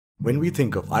When we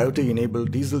think of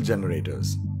IoT-enabled diesel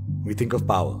generators, we think of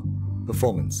power,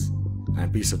 performance,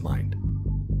 and peace of mind.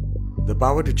 The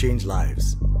power to change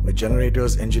lives, with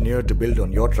generators engineered to build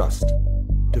on your trust,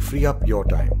 to free up your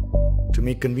time, to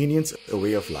make convenience a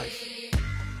way of life.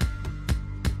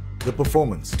 The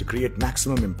performance to create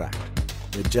maximum impact,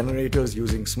 with generators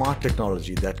using smart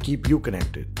technology that keep you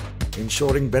connected,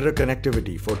 ensuring better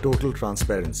connectivity for total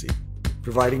transparency,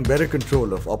 providing better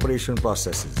control of operational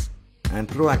processes, and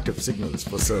proactive signals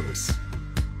for service.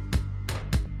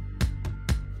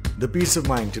 The peace of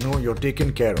mind to know you're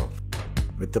taken care of,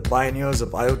 with the pioneers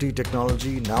of IoT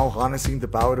technology now harnessing the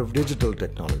power of digital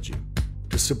technology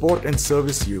to support and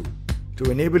service you, to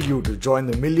enable you to join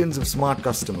the millions of smart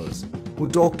customers who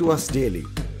talk to us daily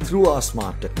through our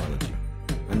smart technology.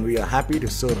 And we are happy to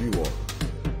serve you all.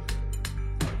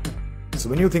 So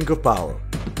when you think of power,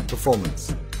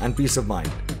 performance, and peace of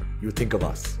mind, you think of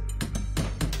us.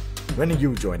 When are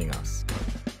you joining us?